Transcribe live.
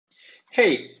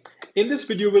Hey, in this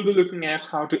video, we'll be looking at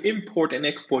how to import and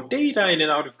export data in and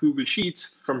out of Google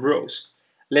Sheets from rows.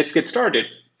 Let's get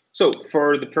started. So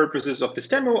for the purposes of this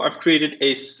demo, I've created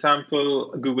a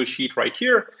sample Google Sheet right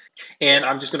here, and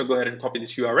I'm just going to go ahead and copy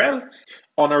this URL.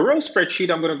 On a row spreadsheet,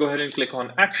 I'm going to go ahead and click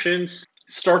on Actions,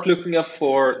 start looking up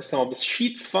for some of the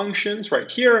Sheets functions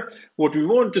right here. What we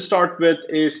want to start with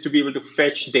is to be able to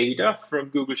fetch data from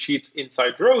Google Sheets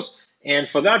inside rows. And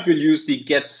for that, we'll use the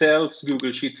get cells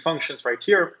Google Sheets functions right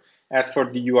here. As for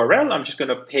the URL, I'm just going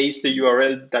to paste the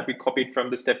URL that we copied from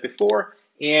the step before.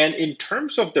 And in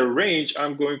terms of the range,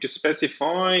 I'm going to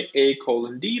specify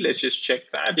A:(D. Let's just check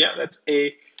that. Yeah, that's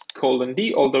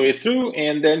A:(D all the way through,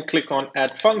 and then click on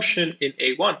add function in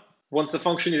A1. Once the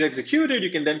function is executed,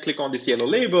 you can then click on this yellow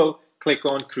label, click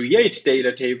on create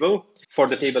data table. For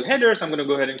the table headers, I'm going to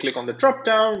go ahead and click on the drop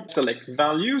down, select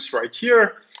values right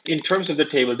here. In terms of the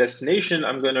table destination,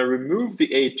 I'm going to remove the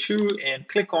A2 and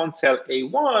click on cell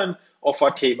A1 of our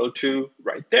table 2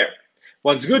 right there.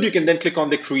 Once good, you can then click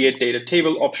on the create data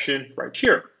table option right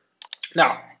here.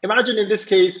 Now, imagine in this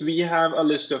case, we have a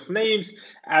list of names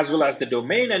as well as the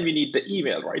domain, and we need the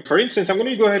email, right? For instance, I'm going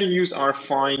to go ahead and use our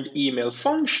find email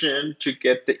function to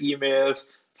get the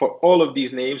emails for all of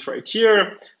these names right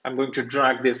here. I'm going to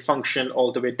drag this function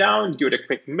all the way down, give it a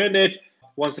quick minute.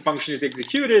 Once the function is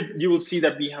executed, you will see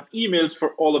that we have emails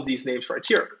for all of these names right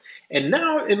here. And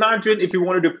now imagine if you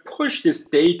wanted to push this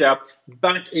data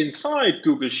back inside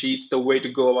Google Sheets. The way to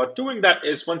go about doing that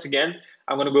is, once again,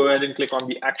 I'm going to go ahead and click on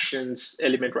the actions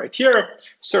element right here,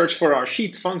 search for our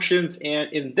Sheets functions.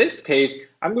 And in this case,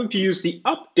 I'm going to use the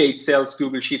update cells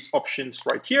Google Sheets options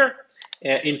right here.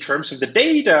 In terms of the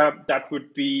data, that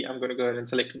would be, I'm going to go ahead and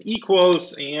select an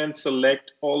equals and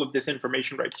select all of this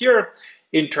information right here.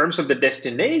 In terms of the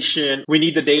destination, we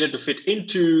need the data to fit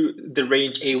into the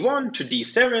range A1 to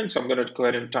D7. So I'm going to go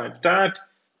ahead and type that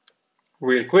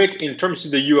real quick. In terms of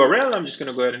the URL, I'm just going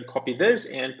to go ahead and copy this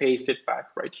and paste it back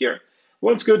right here.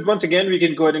 Once good, once again, we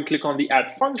can go ahead and click on the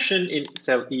add function in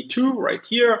cell E2 right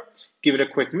here. Give it a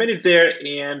quick minute there.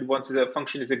 And once the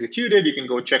function is executed, you can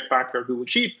go check back your Google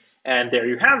Sheet. And there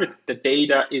you have it. The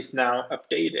data is now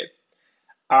updated.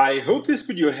 I hope this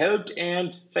video helped,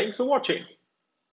 and thanks for watching.